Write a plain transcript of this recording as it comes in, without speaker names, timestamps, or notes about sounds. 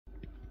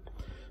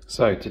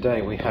So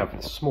today we have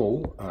the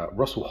small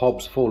Russell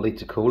Hobbs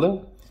 4-litre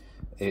cooler.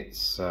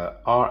 It's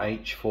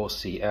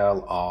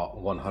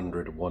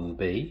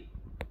RH4CLR1001B,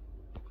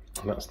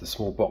 and that's the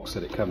small box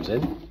that it comes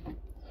in.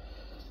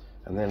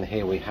 And then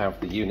here we have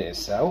the unit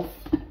itself.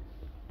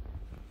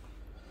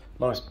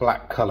 Nice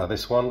black colour,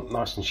 this one,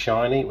 nice and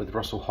shiny with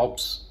Russell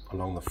Hobbs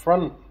along the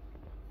front.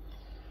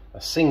 A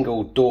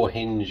single door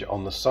hinge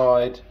on the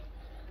side,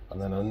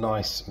 and then a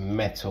nice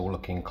metal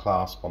looking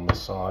clasp on the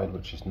side,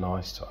 which is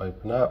nice to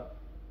open up.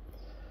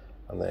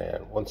 And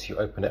then once you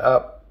open it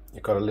up,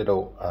 you've got a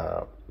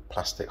little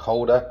plastic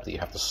holder that you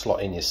have to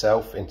slot in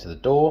yourself into the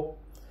door.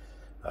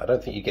 I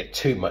don't think you get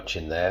too much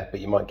in there, but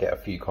you might get a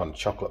few kind of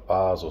chocolate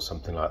bars or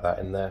something like that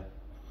in there.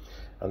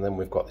 And then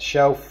we've got the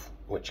shelf,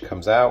 which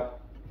comes out.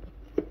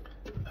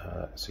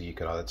 So you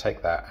can either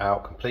take that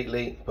out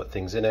completely, put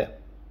things in it,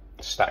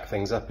 stack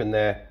things up in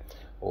there,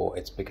 or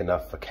it's big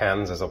enough for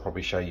cans, as I'll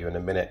probably show you in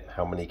a minute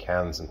how many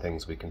cans and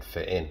things we can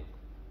fit in.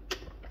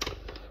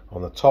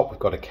 On the top, we've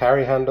got a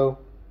carry handle.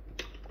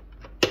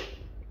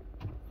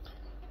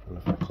 And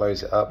if I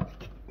close it up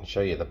and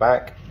show you the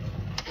back,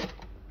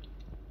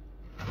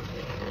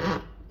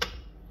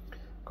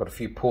 got a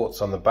few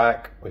ports on the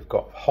back. We've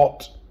got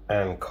hot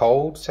and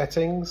cold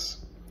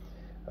settings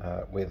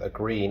with a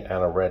green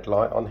and a red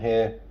light on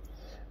here,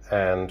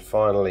 and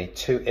finally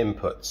 2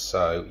 inputs,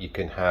 so you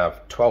can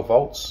have 12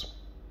 volts,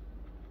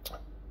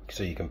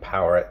 so you can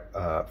power it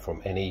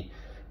from any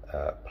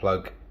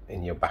plug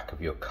in your back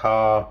of your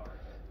car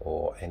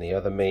or any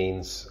other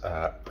means,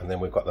 and then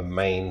we've got the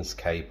mains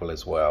cable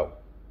as well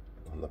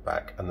on the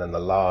back, and then the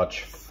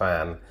large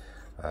fan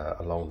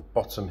along the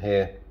bottom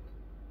here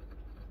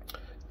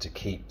to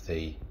keep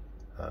the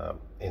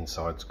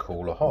insides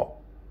cool or hot.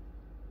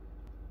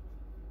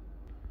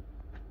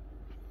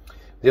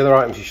 The other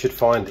items you should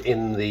find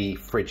in the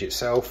fridge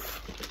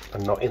itself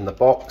and not in the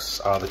box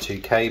are the 2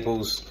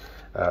 cables,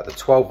 the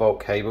 12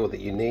 volt cable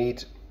that you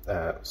need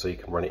so you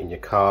can run it in your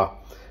car,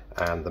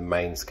 and the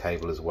mains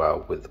cable as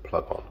well with the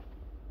plug on.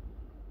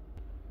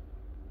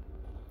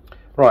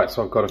 Right,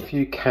 so I've got a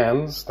few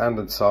cans,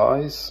 standard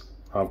size.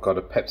 I've got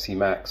a Pepsi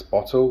Max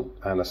bottle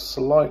and a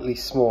slightly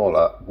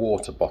smaller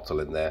water bottle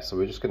in there. So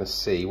we're just going to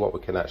see what we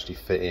can actually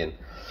fit in.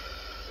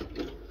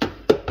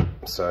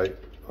 So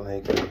there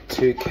you go,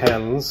 2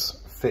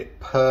 cans fit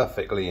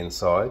perfectly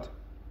inside.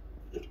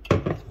 You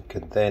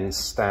could then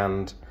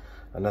stand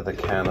another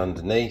can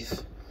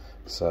underneath.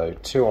 So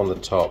 2 on the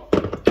top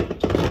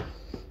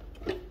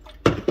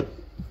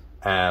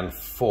and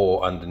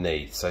 4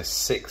 underneath. So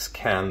 6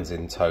 cans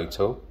in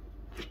total.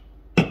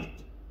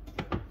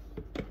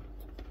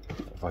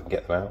 If I can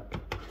get them out.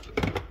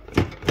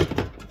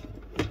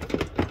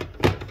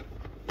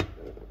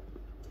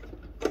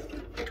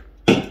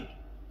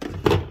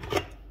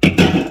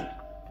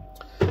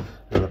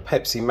 Now the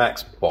Pepsi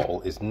Max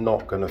bottle is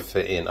not going to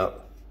fit in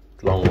up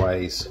long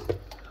ways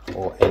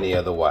or any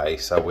other way,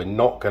 so we're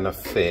not going to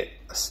fit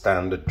a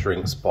standard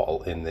drinks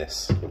bottle in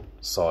this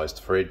sized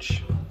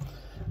fridge.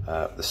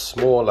 The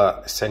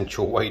smaller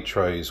Essential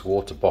Waitrose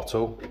water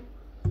bottle,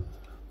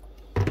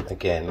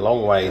 again,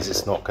 long ways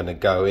it's not going to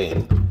go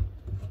in.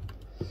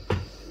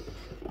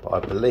 I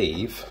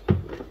believe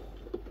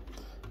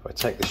if I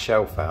take the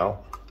shelf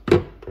out,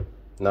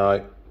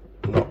 no,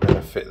 I'm not going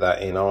to fit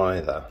that in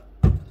either.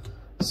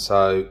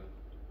 So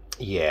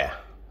yeah,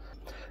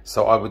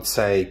 so I would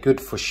say good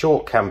for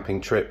short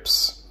camping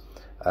trips,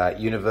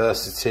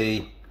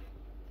 university,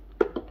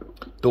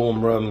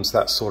 dorm rooms,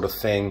 that sort of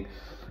thing,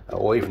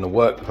 or even a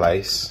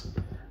workplace,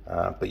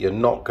 but you're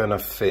not going to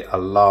fit a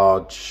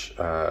large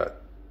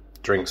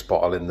drinks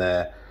bottle in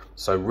there.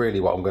 So really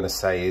what I'm going to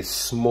say is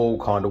small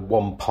kind of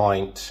 1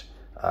 pint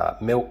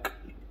milk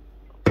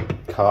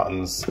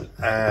cartons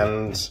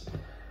and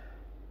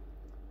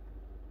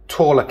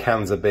taller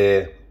cans of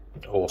beer,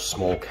 or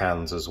small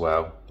cans as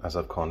well, as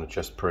I've kind of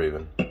just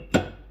proven.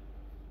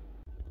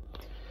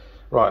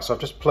 Right, so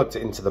I've just plugged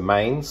it into the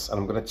mains, and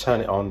I'm going to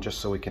turn it on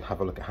just so we can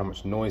have a look at how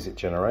much noise it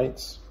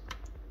generates.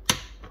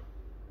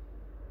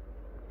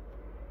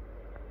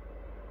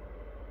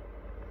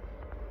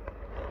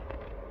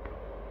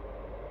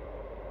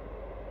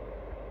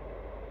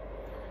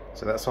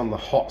 So that's on the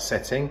hot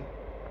setting.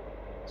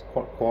 It's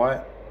quite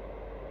quiet.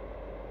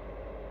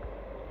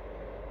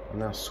 I'll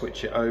now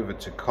switch it over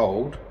to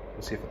cold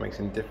and see if it makes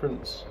any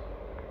difference.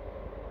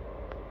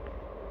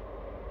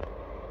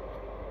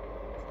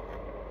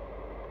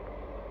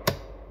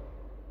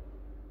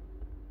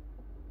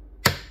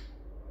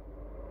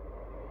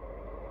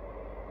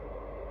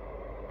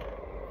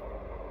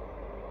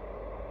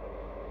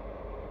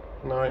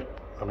 No,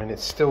 I mean,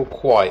 it's still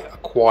quite a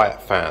quiet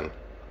fan.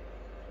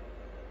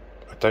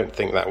 I don't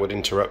think that would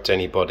interrupt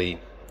anybody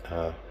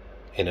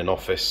in an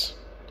office.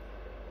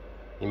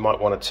 You might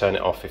want to turn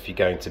it off if you're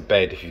going to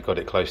bed, if you've got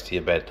it close to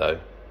your bed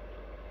though.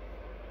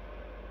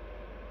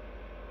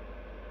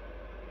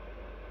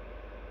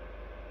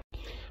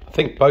 I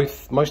think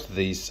most of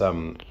these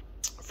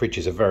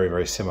fridges are very,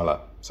 very similar.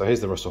 So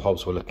here's the Russell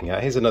Hobbs we're looking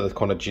at. Here's another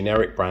kind of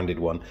generic branded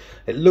one.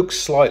 It looks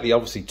slightly,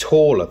 obviously,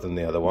 taller than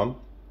the other one.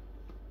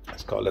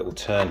 It's got a little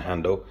turn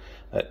handle.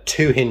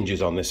 2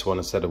 hinges on this one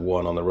instead of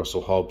 1 on the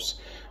Russell Hobbs.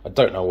 I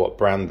don't know what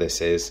brand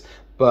this is,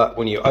 but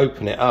when you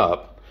open it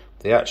up,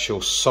 the actual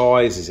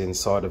sizes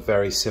inside are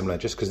very similar,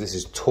 just because this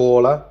is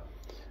taller,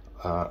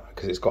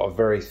 because it's got a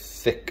very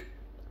thick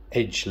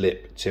edge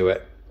lip to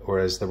it,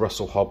 whereas the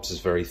Russell Hobbs is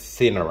very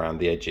thin around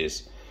the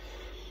edges.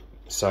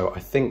 So I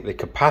think the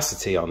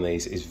capacity on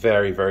these is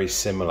very, very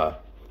similar,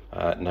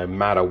 no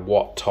matter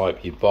what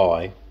type you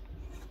buy.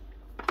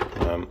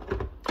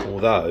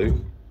 Although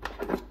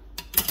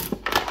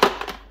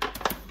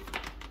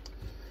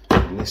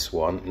in this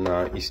one,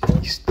 no, you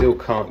still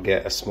can't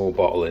get a small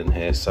bottle in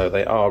here, so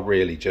they are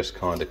really just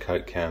kind of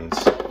Coke cans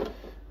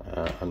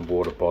and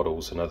water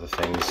bottles and other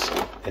things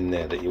in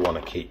there that you want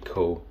to keep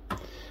cool.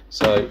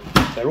 So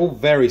they're all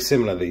very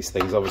similar, these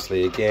things.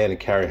 Obviously, again, a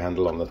carry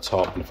handle on the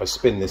top, and if I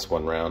spin this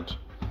one round,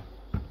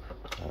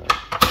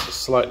 it's a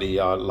slightly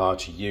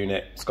larger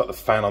unit. It's got the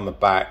fan on the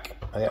back,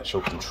 and the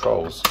actual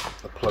controls,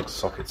 the plug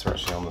sockets are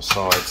actually on the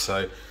side,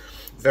 so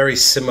very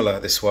similar,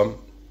 this one.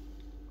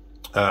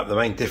 The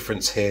main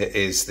difference here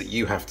is that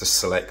you have to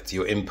select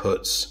your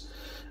inputs,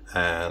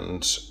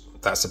 and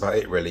that's about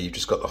it really. You've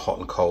just got the hot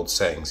and cold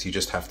settings. You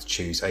just have to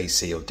choose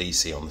AC or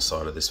DC on the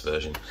side of this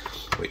version,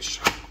 which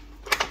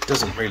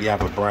doesn't really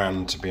have a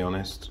brand, to be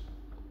honest.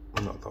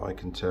 Not that I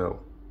can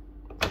tell.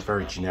 A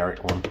very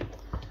generic one.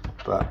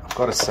 But I've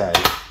got to say,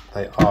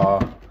 they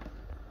are,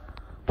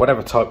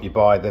 whatever type you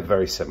buy, they're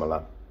very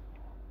similar.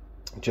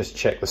 Just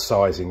check the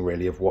sizing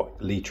really of what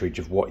literage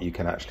of what you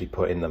can actually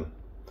put in them.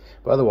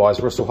 But otherwise,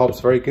 Russell Hobbs,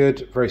 very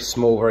good, very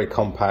small, very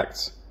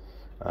compact,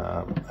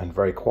 and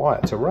very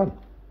quiet to run.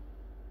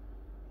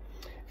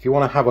 If you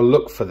want to have a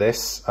look for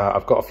this,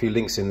 I've got a few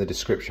links in the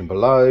description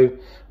below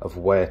of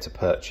where to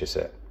purchase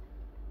it.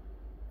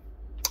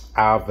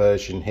 Our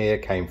version here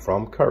came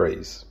from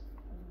Curry's.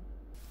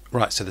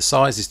 Right, so the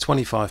size is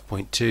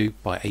 25.2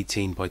 by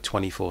 18 by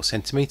 24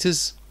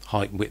 centimeters,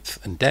 height, width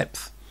and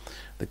depth.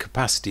 The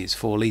capacity is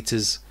 4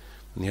 litres,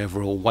 and the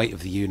overall weight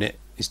of the unit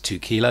is 2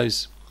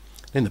 kilos.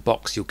 In the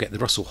box you'll get the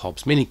Russell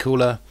Hobbs mini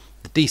cooler,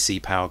 the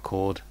DC power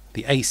cord,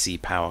 the AC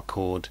power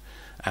cord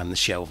and the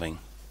shelving.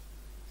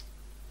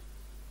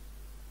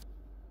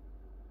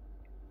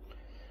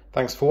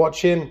 Thanks for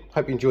watching,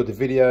 hope you enjoyed the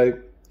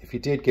video. If you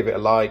did, give it a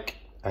like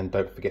and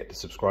don't forget to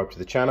subscribe to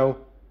the channel.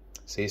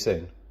 See you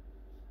soon.